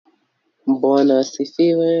Bwana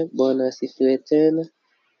asifiwe, Bwana asifiwe tena.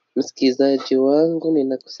 Msikizaji wangu,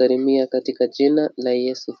 ninakusalimia katika jina la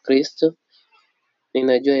Yesu Kristo.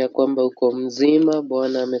 Ninajua ya kwamba uko mzima,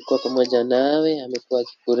 Bwana amekuwa pamoja nawe, amekuwa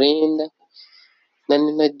akikulinda. Na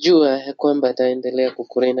ninajua ya kwamba ataendelea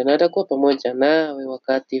kukulinda na atakuwa pamoja nawe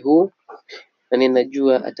wakati huu. Na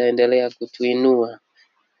ninajua ataendelea kutuinua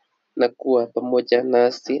na kuwa pamoja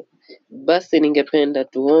nasi. Basi ningependa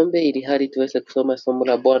tuombe ili hali tuweze kusoma somo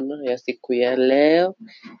la Bwana ya siku ya leo.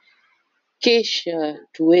 Kisha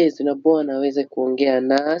tuweze na Bwana aweze kuongea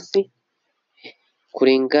nasi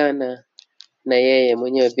kulingana na yeye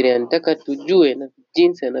mwenyewe vile anataka tujue na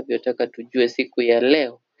jinsi anavyotaka tujue siku ya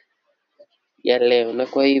leo. Na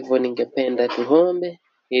kwa hivyo ningependa tuombe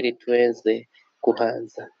ili tuweze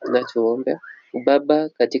kuanza. Na tuombe. Baba,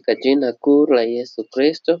 katika jina kuu la Yesu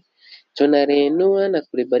Kristo, tunaliinua na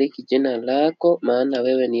kulibariki jina lako, maana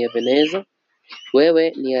wewe ni Ebeneza, wewe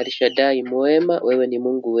ni Alshadai mwema, wewe ni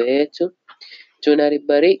Mungu wetu.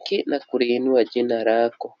 Tunalibariki na kuliinua jina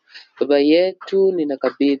lako. Baba yetu,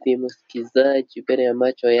 ninakabidhi msikizaji mbele ya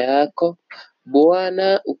macho yako.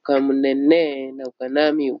 Bwana, ukamnenee na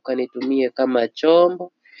ukanami ukanitumie kama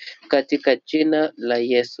chombo katika jina la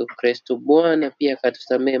Yesu Kristo. Bwana, pia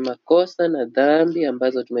katusamee makosa na dhambi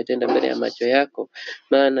ambazo tumetenda mbele ya macho yako,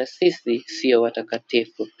 maana sisi sio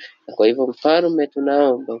watakatifu. Na kwa hivyo Mfalme,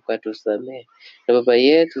 tunaomba ukatusamee. Na Baba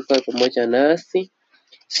yetu, ukae pamoja nasi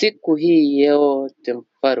siku hii yote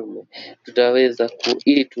Mfalme,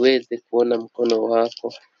 ili tuweze kuona mkono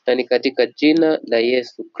wako. Na ni katika jina la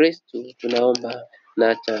Yesu Kristo tunaomba na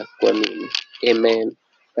hata kuamini. Amen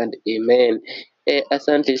and amen.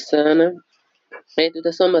 Asante sana.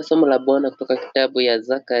 Tutasoma somo la Bwana kutoka kitabu ya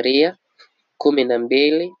Zakaria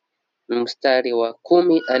 12 mstari wa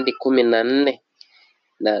 10 hadi 14.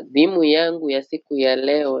 Na dhimu yangu ya siku ya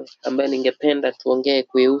leo ambayo ningependa tuongee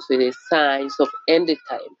kuhusu the signs of end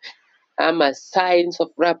time ama signs of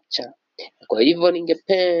rapture. Kwa hivyo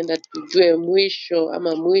ningependa tujue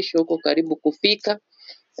mwisho uko karibu kufika,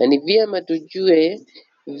 na ni vyema tujue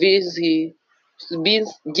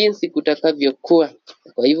jinsi kutakavyokuwa.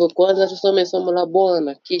 Kwa hivyo kwanza tusome somo la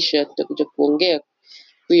Bwana, kisha tutakuja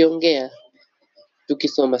kuiongea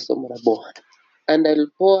tukisoma somo la Bwana. And I will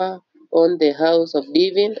pour on the house of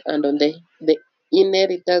David and on the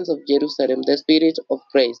inheritance of Jerusalem the spirit of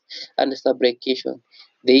praise and supplication.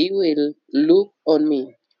 They will look on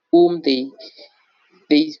me, whom they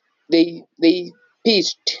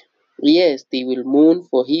pierced. Yes, they will mourn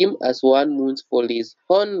for him as one mourns for his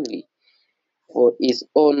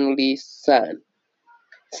only son,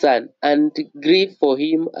 and grieve for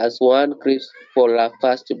him as one grieves for a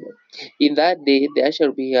firstborn. In that day there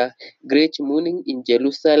shall be a great mourning in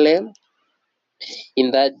Jerusalem.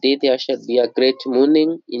 In that day there shall be a great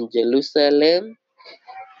mourning in Jerusalem.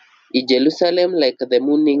 In Jerusalem, like the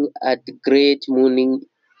mourning at great mourning,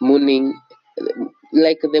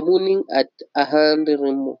 like the mourning at a hand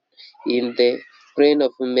in the plain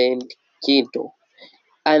of Megiddo.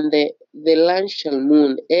 And the land shall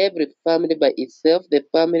mourn, every family by itself, the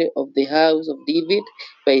family of the house of David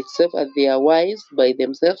by itself, and their wives by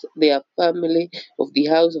themselves, their family of the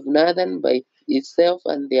house of Nathan by itself,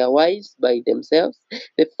 and their wives by themselves,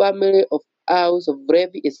 the family of house of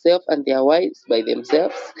Levi itself, and their wives by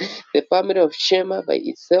themselves, the family of Shema by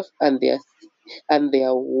itself, and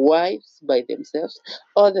their wives by themselves,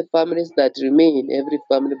 all the families that remain, every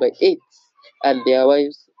family by its, and their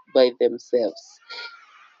wives by themselves.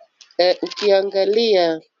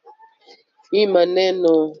 Ukiangalia hii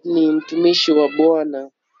maneno ni mtumishi wa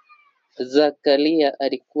Bwana Zakaria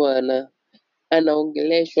alikuwa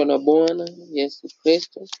anaongeleshwa na Bwana Yesu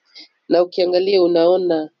Kristo. Na ukiangalia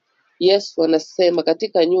unaona Yesu anasema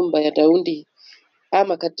katika nyumba ya Daudi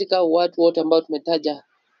ama katika watu wote ambao tumetaja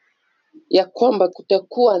ya kwamba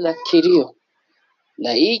kutakuwa na kilio.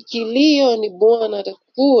 Na hii kilio ni Bwana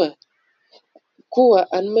atakuwa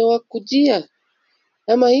amewakujia.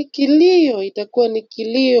 Ama hii kilio itakuwa ni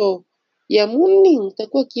kilio ya mourning,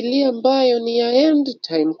 itakuwa kilio ambayo ni ya end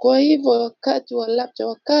time. Kwa hivyo wakati wa rapture,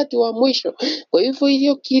 wakati wa mwisho. Kwa hivyo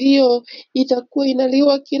hiyo kilio itakuwa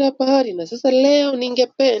inaliwa kila pahali. Na sasa leo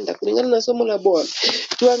ningependa kulingana na somo la Bwana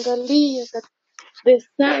tuangalie the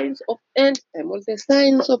signs of end time or the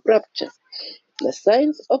signs of rapture. The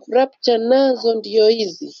signs of rapture nazo ndio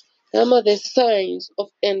hizi ama the signs of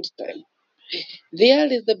end time.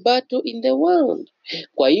 There is the battle in the world.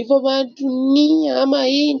 Kwa hivyo madunia ama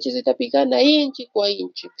nchi zitapigana nchi kwa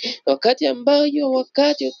nchi. Wakati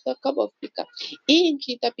utakapofika,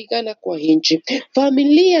 nchi itapigana kwa nchi,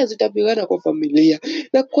 familia zitapigana kwa familia,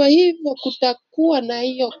 na kwa hivyo kutakuwa na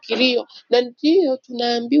hiyo kilio, na ndiyo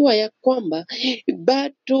tunaambiwa ya kwamba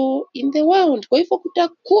battle in the world. Kwa hivyo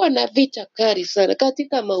kutakuwa na vita kali sana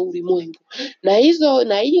katika maulimwengu, na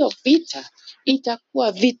hiyo vita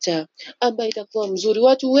itakuwa vita ambayo itakuwa mzuri.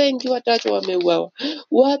 Watu wengi wataachwa wameuawa,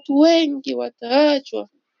 watu wengi wataachwa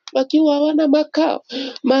wakiwa hawana makao,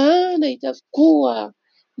 maana itakuwa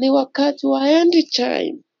ni wakati wa end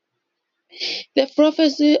time. The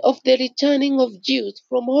prophecy of the returning of Jews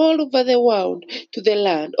from all over the world to the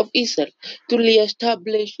land of Israel to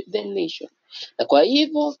reestablish the nation. Na kwa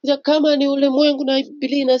hivyo kama ni ulimwengu, na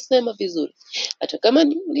Biblia inasema vizuri, hata kama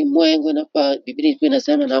ni ulimwengu, na Biblia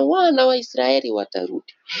inasema na wana wa Israeli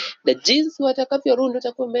watarudi, na jinsi watakavyorudi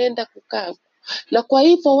watakuwa wameenda kukaa, na kwa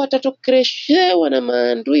hivyo watatokereshewa na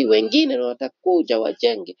maadui wengine, na watakuja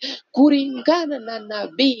wajenge kulingana na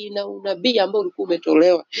nabii na unabii ambao ulikuwa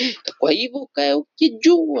umetolewa. Kwa hivyo ukae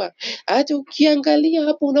ukijua, hata ukiangalia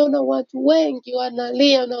hapo unaona watu wengi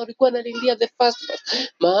wanalia, na walikuwa wanalilia the first verse,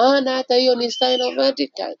 maana hata hiyo ni sign of end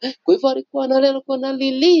time. Kwa hivyo walikuwa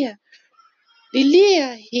wanalilia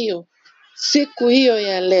hiyo siku hiyo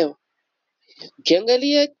ya leo.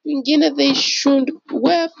 Ukiangalia wengine, they should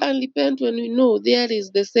weep and repent when we know there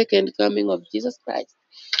is the second coming of Jesus Christ.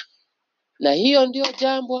 Na hiyo ndio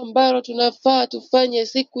jambo ambalo tunafaa tufanye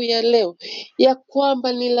siku ya leo, ya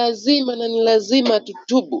kwamba ni lazima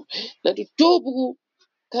tutubu, na tutubu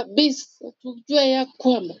kabisa, tujue ya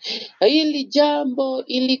kwamba hili jambo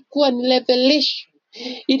ilikuwa ni revelation,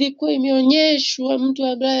 ilikuwa imeonyeshwa mtu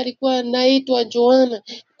ambaye alikuwa anaitwa Joana.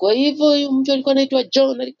 Kwa hivyo huyu mtu alikuwa anaitwa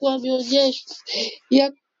John, alikuwa ameonyeshwa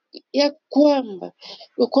ya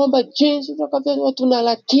kwamba jinsi tutakavyokuwa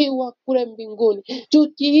tunalakiwa kule mbinguni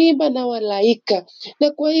tukiimba na malaika.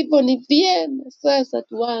 Na kwa hivyo ni vyema sasa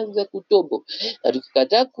tuanze kutubu, na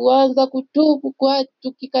tukikataa kuanza kutubu,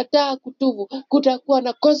 tukikataa kutubu, kutakuwa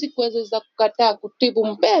na consequences za kukataa kutubu,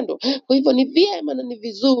 mpendo. Kwa hivyo ni vyema na ni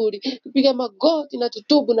vizuri tupige magoti na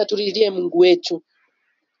tutubu na tulilie Mungu wetu.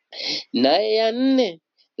 Naye ya 4,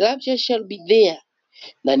 rapture shall be there.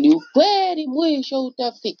 Na ni ukweli mwisho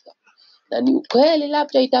utafika, na ni ukweli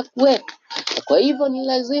labda itakuwepo. Kwa hivyo ni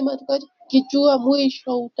lazima tukijua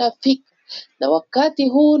mwisho utafika, na wakati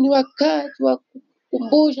huu ni wakati wa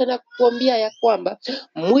kukumbusha na kukuambia ya kwamba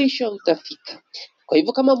mwisho utafika. Kwa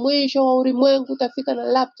hivyo kama mwisho wa ulimwengu utafika na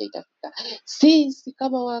labda itafika, sisi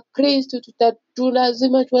kama Wakristo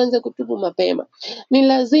lazima tuanze kutubu mapema. Ni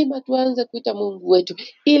lazima tuanze kuita Mungu wetu,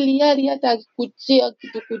 ili hata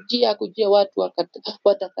akikujia watu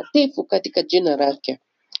watakatifu katika jina lake.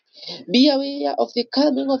 Be aware of the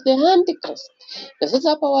coming of the Antichrist. Na sasa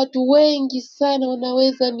hapa watu wengi sana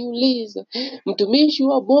wanaweza niuliza, mtumishi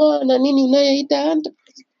wa Bwana, nini unayeita Antichrist?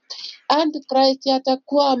 Antichrist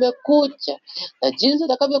atakuwa amekuja, na jinsi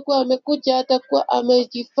atakavyokuwa amekuja atakuwa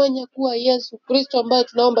amejifanya kuwa Yesu Kristo ambaye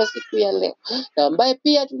tunaomba siku ya leo, na ambaye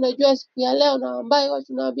pia tunajua siku ya leo, na ambaye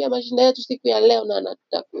tunaambia mashinda yetu siku ya leo, na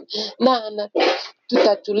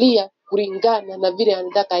tutatulia kulingana na vile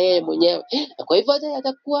anataka yeye mwenyewe. Na kwa hivyo hata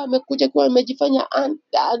atakuwa amekuja kuwa amejifanya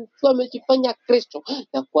Kristo,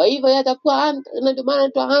 na kwa hivyo atakuwa ndio maana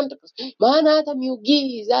anaitwa Antichrist, maana hata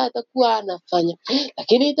miujiza atakuwa anafanya.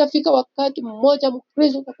 Lakini itafika wakati mmoja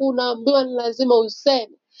Mkristo utakuwa unaambiwa ni lazima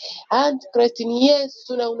useme Antichrist ni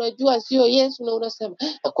Yesu, na unajua sio Yesu, na unasema.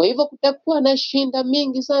 Na kwa hivyo kutakuwa na shinda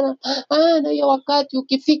mingi sana. Na hiyo wakati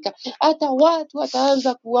ukifika, hata watu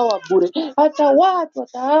wataanza kuuawa bure, hata watu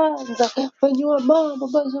wataanza kufanyiwa mambo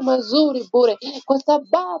mazuri bure, kwa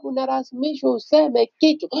sababu nalazimishwa useme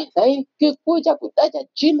kitu, na ikikuja kutaja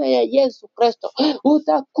jina ya Yesu Kristo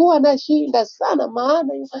utakuwa na shinda sana,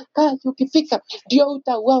 maana hiyo wakati ukifika ndio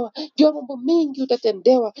utauawa, ndio mambo mingi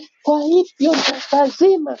utatendewa. Kwa hivyo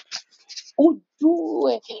lazima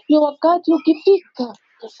ujue hiyo wakati ukifika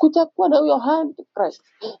kutakuwa na huyo Antichrist.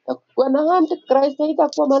 Na na Antichrist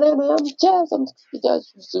haitakuwa maneno ya mchezo,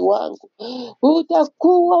 msikilizaji wangu.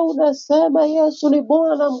 Utakuwa unasema Yesu ni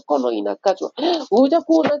Bwana, mkono inakatwa.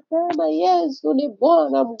 Utakuwa unasema Yesu ni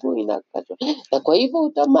Bwana, mguu inakatwa. Na kwa hivyo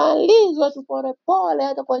utamalizwa tu polepole,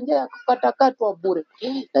 hata kwa njia ya kukatakatwa bure.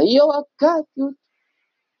 Na hiyo wakati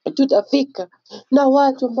tutafika, na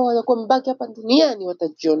watu ambao watakuwa mbaki hapa duniani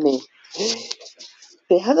watajionea.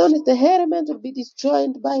 The element will be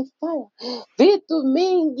destroyed by fire. Vitu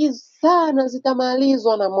mingi sana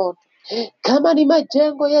zitamalizwa na moto. Kama ni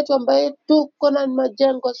majengo yetu ambayo tuko na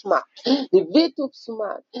majengo smart, ni vitu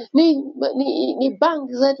smart, ni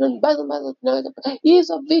banki zetu ambazo tunaweza,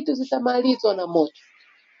 hizo vitu zitamalizwa na moto.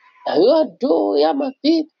 Na hiyo juu ya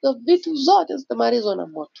vitu zote zitamalizwa na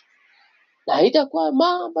moto, na itakuwa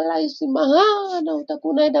mambo rahisi, maana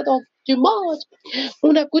utakuwa unaenda kwa kimoja,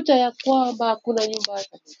 unakuta ya kwamba hakuna nyumba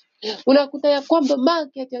hata moja, unakuta ya kwamba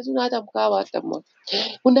market hazina hata mkawa hata moja,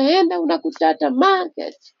 unaenda unakuta hata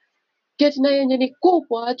market na yenye ni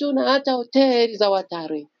kubwa, hatuna hata hoteli za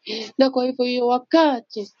watalii. Na kwa hivyo hiyo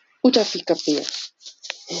wakati utafika pia.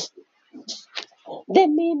 The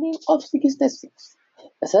meaning of 66.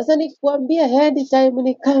 Na sasa nikuambia hand time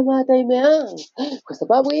ni kama hata imeanza, kwa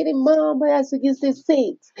sababu hili mambo ya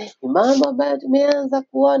 66 ni mambo ambayo tumeanza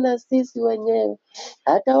kuona sisi wenyewe.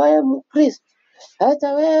 Hata wewe Mkristo,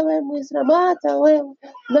 hata wewe Muislamu, hata wewe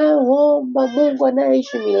naomba Mungu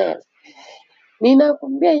anaishi milele,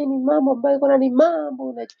 ninakwambia hii ni mambo ambayo kuna ni mambo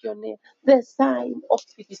unajionea, the sign of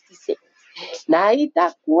 66, na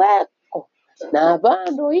itakuweko na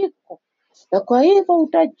bado iko, na kwa hivyo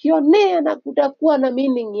utajionea na kutakuwa na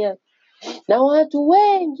meaning yake, na watu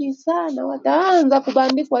wengi sana wataanza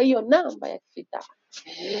kubandikwa hiyo namba ya kifitani,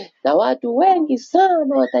 na watu wengi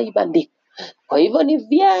sana wataibandika. Kwa hivyo ni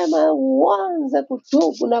vyema uanze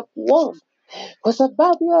kutubu na kuomba, kwa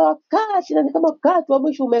sababu ya wakati, na ni kama wakati wa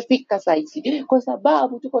mwisho umefika saizi, kwa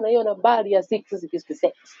sababu tuko na hiyo nambari ya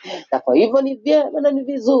 666. Na kwa hivyo ni vyema na ni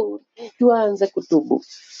vizuri tuanze kutubu.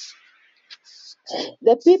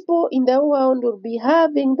 The people in the world will be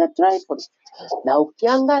having the trifle. Na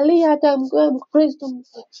ukiangalia hata Mkristo,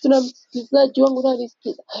 tuna msikilizaji wangu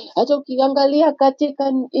unanisikiza, hata ukiangalia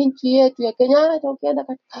katika nchi yetu ya Kenya, hata ukienda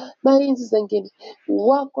katika nchi zingine,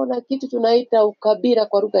 wako na kitu tunaita ukabila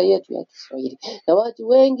kwa lugha yetu ya Kiswahili, na watu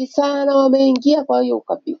wengi sana wameingia kwa hiyo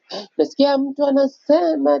ukabila. Nasikia mtu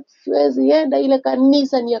anasema siwezi enda ile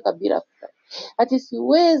kanisa ni ya kabila fulani, ati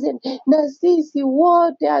siwezi, na sisi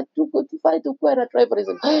wote hatuko tufai tukuwe na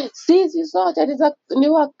tribalism. Sisi sote ni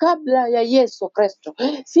wa kabla ya Yesu Kristo,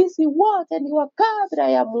 sisi wote ni wa kabla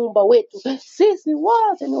ya Muumba wetu, sisi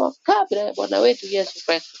wote ni wa kabla ya Bwana wetu Yesu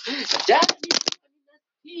Kristo.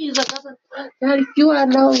 Sasa alikuwa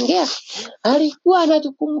anaongea, alikuwa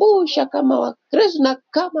anatukumbusha kama Wakristo na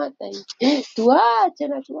kama taifa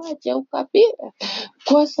tuache ukabila.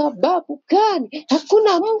 Kwa sababu gani?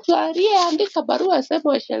 Hakuna mtu aliyeandika barua asema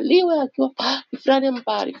washaliwe akiwa fulani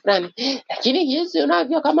mbali fulani, lakini Yesu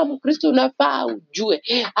unavyo kama Mkristo unafaa ujue,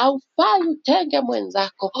 haufai utenge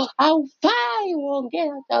mwenzako, haufai uongee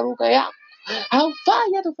hata lugha yako,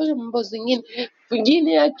 haufai hata kufanya mambo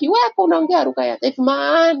zingine akiweko unaongea lugha ya taifa.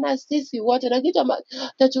 Maana sisi wote, na kitu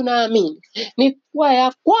ambacho tunaamini ni kwa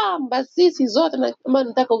ya kwamba sisi zote, na kama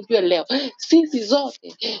nataka ujue leo, sisi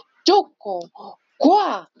zote tuko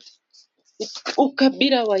kwa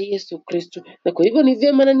ukabila wa Yesu Kristo. Na kwa hivyo ni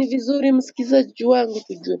vyema na ni vizuri msikizaji wangu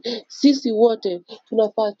tujue sisi wote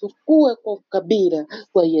tunafaa tukue kwa ukabila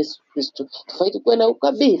wa Yesu Kristo. Tufai tukue na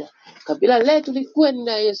ukabila, kabila letu likuwe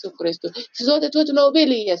na Yesu Kristo. Sisi zote tuwe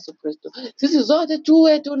tunahubiri Yesu Kristo, sisi zote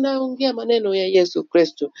tuwe tunaongea maneno ya Yesu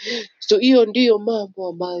Kristo. So hiyo ndiyo mambo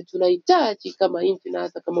ambayo tunahitaji kama nchi na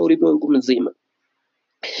hata kama ulimwengu mzima.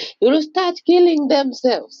 You will start killing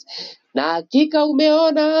themselves. Na hakika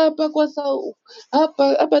umeona hapa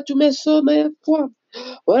hapa tumesoma ya kwamba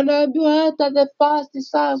wanaambiwa hata the first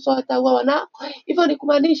sasa watauawa, na hivyo ni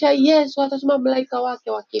kumaanisha Yesu atatuma malaika wake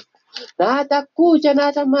wa kifo na atakuja na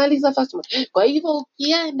atamaliza fasma. Kwa hivyo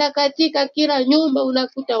ukienda katika kila nyumba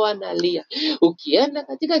unakuta wanalia, ukienda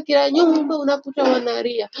katika kila nyumba unakuta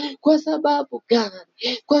wanalia. Kwa sababu gani?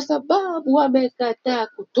 Kwa sababu wamekataa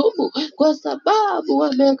kutubu, kwa sababu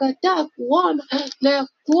wamekataa kuona na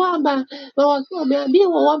kwamba wakiwa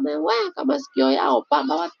wameambiwa wameweka masikio yao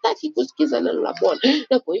pamba, wataki kusikiza neno la Bwana.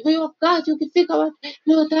 Na kwa hivyo wakati ukifika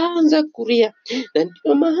wataanza kulia, na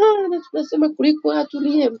ndio maana tunasema kuliko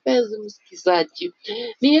atulie, mpenzi msikizaji,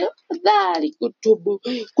 ni afadhali kutubu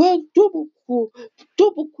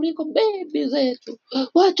kuliko baby zetu,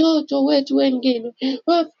 watoto wetu wengine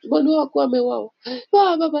bwana wako wameuawa,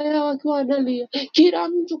 baba yao akiwa analia, kila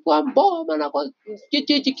mtu kwa mboma na kwa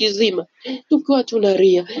kijiji kizima tukiwa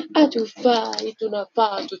tunalia. Hatufai,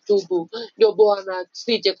 tunafaa tutubu, ndio Bwana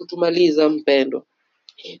asije kutumaliza mpendo.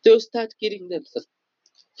 They'll start killing themselves.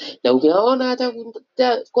 Na unaona hata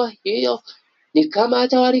kwa hiyo ni kama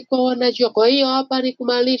hata walikuwa wanajua. Kwa hiyo hapa ni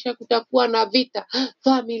kumaanisha kutakuwa na vita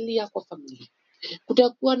familia kwa familia,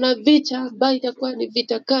 kutakuwa na vita ambayo itakuwa ni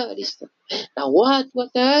vita kali sana, na watu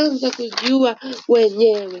wataanza kujua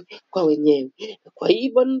wenyewe kwa wenyewe. Kwa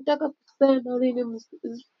hivyo nataka nasema nini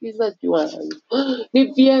msikilizaji wangu? Ni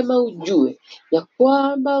vyema ujue ya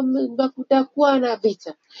kwamba kutakuwa na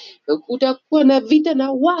vita. Kutakuwa na vita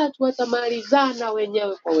na watu watamalizana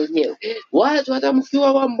wenyewe kwa wenyewe. Watu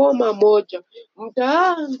watamkiwa wa mboma moja.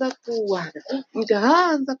 Mtaanza kuuana.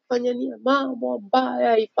 Mtaanza kufanyania mambo ambayo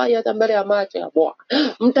haifai hata mbele ya macho ya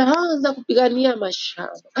Bwana. Mtaanza kupigania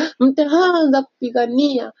mashamba. Mtaanza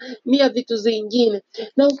kupigania vitu zingine.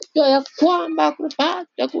 Na ukijua ya kwamba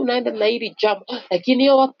unaenda na hili jambo, lakini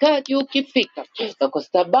hiyo wakati ukifika, na kwa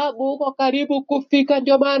sababu uko karibu kufika,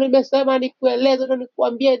 ndio maana nimesema nikueleze na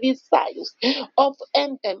nikuambie these signs of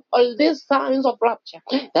end time, all these signs of rapture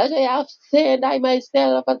that I have said I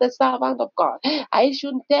myself as the servant of God. I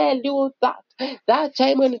should tell you that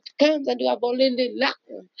time when it comes and you have already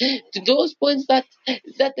learned to those points that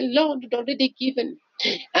the Lord had already given,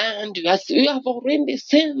 and as you have already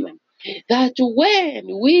seen that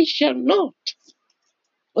when we shall not,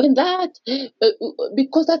 when that,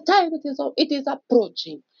 because the time it is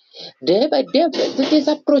approaching. Day by day, it is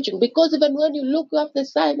approaching, because even when you look at the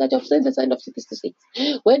sign that you have seen, the sign of 66,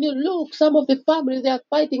 when you look, some of the families, they are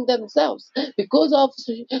fighting themselves because of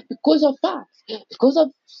facts, because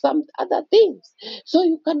of some other things. So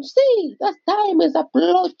you can see that time is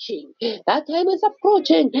approaching. That time is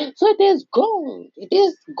approaching. So it is gone. It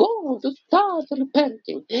is gone to start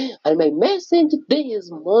repenting. And my message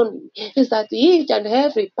this morning is that each and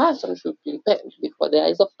every person should repent before the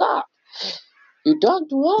eyes of God. You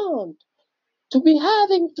don't want to be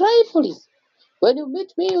having trifles. When you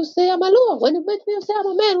meet me, you say I'm a Luo. When you meet me, you say I'm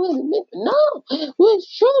a man. When you meet me, no. We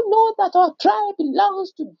should know that our tribe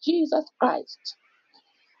belongs to Jesus Christ.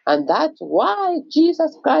 And that's why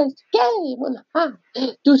Jesus Christ came on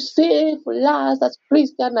earth to save us as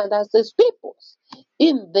Christians and as His peoples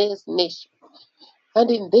in this nation and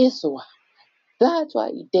in this world. That's why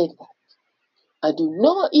He did that. And you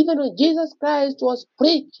know, even when Jesus Christ was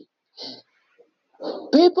preaching,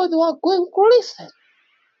 people were going crazy.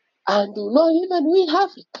 And you know, even we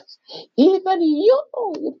Africans, even you,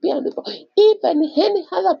 European people, even any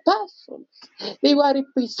other persons, they were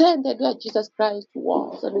represented where Jesus Christ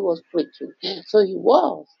was and He was preaching. So He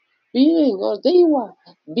was being, or they were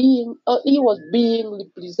being, or He was being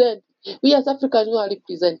represented. We as Africans, we are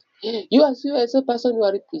represented. You as a person, you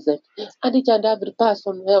are represented. And each and every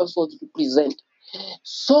person else was represented.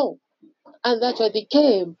 So, and that's why they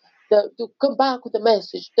came to come back with the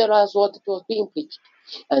message, tell us what it was being preached.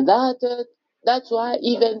 And that's why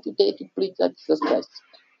even today to preach that Jesus Christ.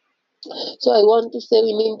 So I want to say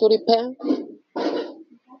we need to repent,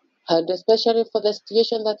 and especially for the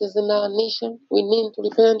situation that is in our nation, we need to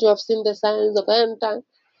repent. You have seen the signs of end time,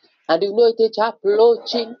 and you know it is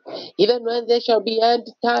approaching. Even when there shall be end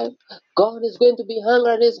time, God is going to be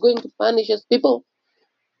hungry and is going to punish His people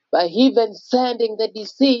by even sending the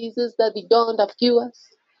diseases that they don't have cures.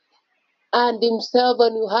 And Himself,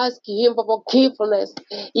 when you ask Him for forgiveness,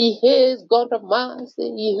 He is God of mercy.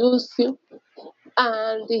 He heals you.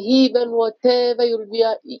 And even whatever you'll be,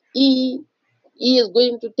 He is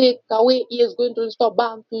going to take away. He is going to restore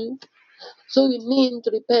back to you. So we need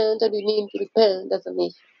to repent, and we need to repent as a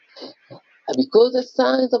nation. And because the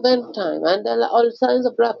signs of end time and all signs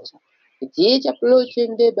of rapture, it is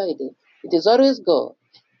approaching day by day. It is always God.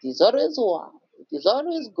 It is always why. It is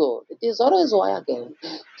always God. It is always why again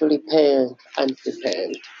to repent and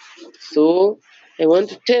repent. So I want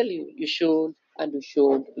to tell you, you should and you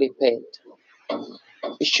should repent.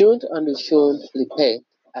 You should and you should repent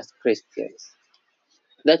as Christians.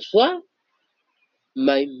 That's why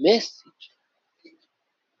my message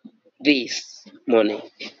this morning.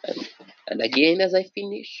 And again, as I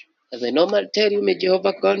finish, as I normally tell you, may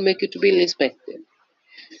Jehovah God make you to be respected.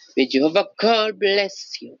 May Jehovah God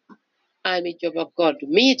bless you. And may Jehovah God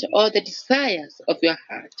meet all the desires of your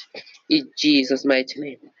heart in Jesus' mighty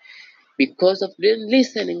name. Because of being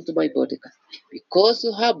listening to my podcast, because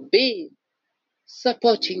you have been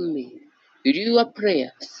supporting me with your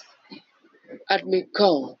prayers, and may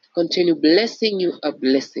God continue blessing you and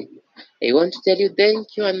blessing you. I want to tell you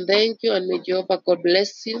thank you, and may Jehovah God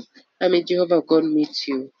bless you, and may Jehovah God meet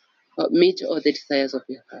all the desires of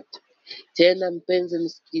your heart. Tena mpenzi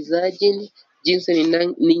msikilizaji, jinsi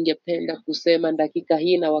ningependa kusema dakika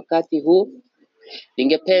hii na wakati huu,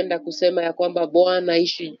 ningependa kusema ya kwamba Bwana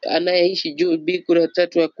anayeishi juu mbingu na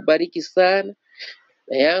tatu akubariki sana.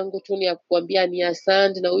 Na yangu tu ni ya kukwambia ni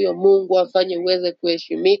asante, na huyo Mungu afanye uweze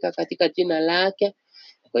kuheshimika katika jina lake.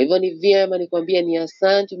 Kwa hivyo ni vyema nikwambie ni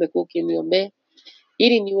asante, umekuwa ukiniombea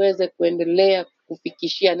ili niweze kuendelea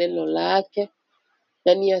kufikishia neno lake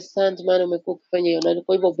na ni asante maana umekuwa ukifanya hiyo. Na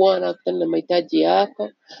kwa hivyo Bwana akutane na mahitaji yako,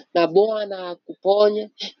 na Bwana akuponye,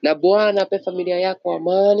 na Bwana ape familia yako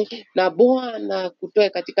amani, na Bwana akutoe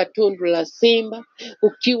katika tundu la simba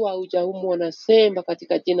ukiwa hujaumwa na simba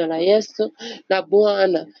katika jina la Yesu, na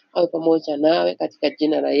Bwana awe pamoja nawe katika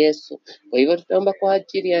jina la Yesu. Kwa hivyo tutaomba kwa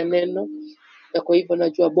ajili ya neno, na kwa hivyo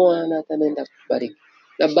najua Bwana ataenda kubariki.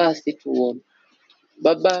 Na basi tuombe.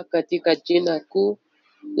 Baba, katika jina kuu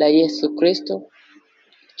la Yesu Kristo,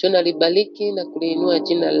 tunalibariki na kuliinua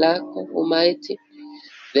jina lako Almighty.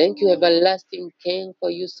 Thank you, everlasting King, for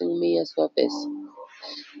using me as your vessel.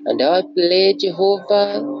 And I pray,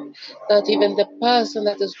 Jehovah, that even the person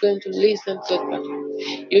that is going to listen to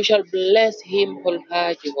it, you shall bless him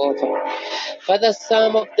wholeheartedly, Jehovah. Father,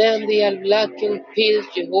 some of them, they are lacking peace,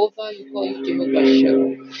 Jehovah. You call you Jehovah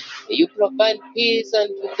Shalom. You provide peace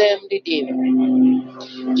unto them,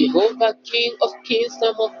 Redeemer. Jehovah, King of kings,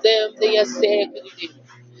 some of them, they are sick, Redeemer.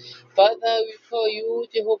 Father, we call you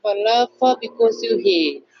Jehovah Rapha because you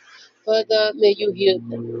heal. Father, may you heal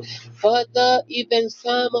them. Father, even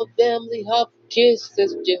some of them, they have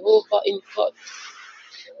Jesus, Jehovah, in court.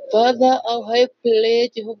 Father, I pray,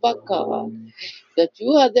 Jehovah God, that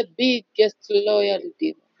you are the biggest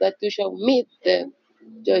loyalty, that you shall meet them,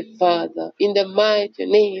 joy Father, in the mighty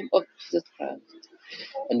name of Jesus Christ.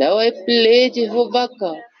 And I pray, Jehovah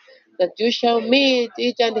God, that you shall meet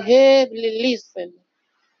each and every listener,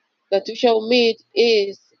 that you shall meet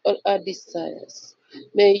is all our desires.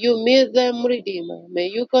 May you meet them, Redeemer. May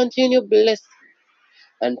you continue blessing.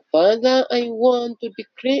 And Father, I want to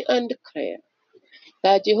decree and declare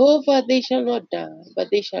that Jehovah, they shall not die, but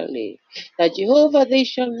they shall live. That Jehovah, they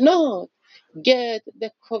shall not get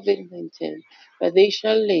the COVID-19, but they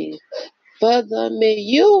shall live. Father, may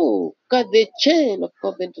you cut the chain of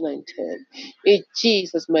COVID-19 in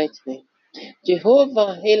Jesus' mighty name.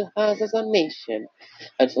 Jehovah, heal us as a nation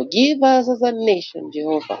and forgive us as a nation,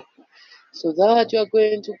 Jehovah, so that you are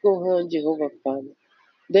going to go on, Jehovah, Father.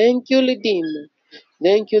 Thank you, Redeemer.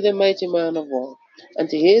 Thank you, the mighty man of war. And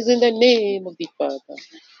he is in the name of the Father,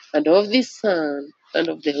 and of the Son, and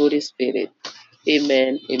of the Holy Spirit.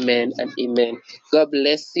 Amen, amen, and amen. God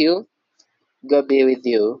bless you. God be with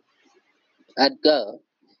you. And God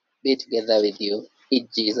be together with you. In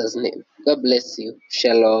Jesus' name. God bless you.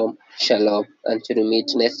 Shalom, shalom. Until we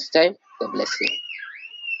meet next time, God bless you.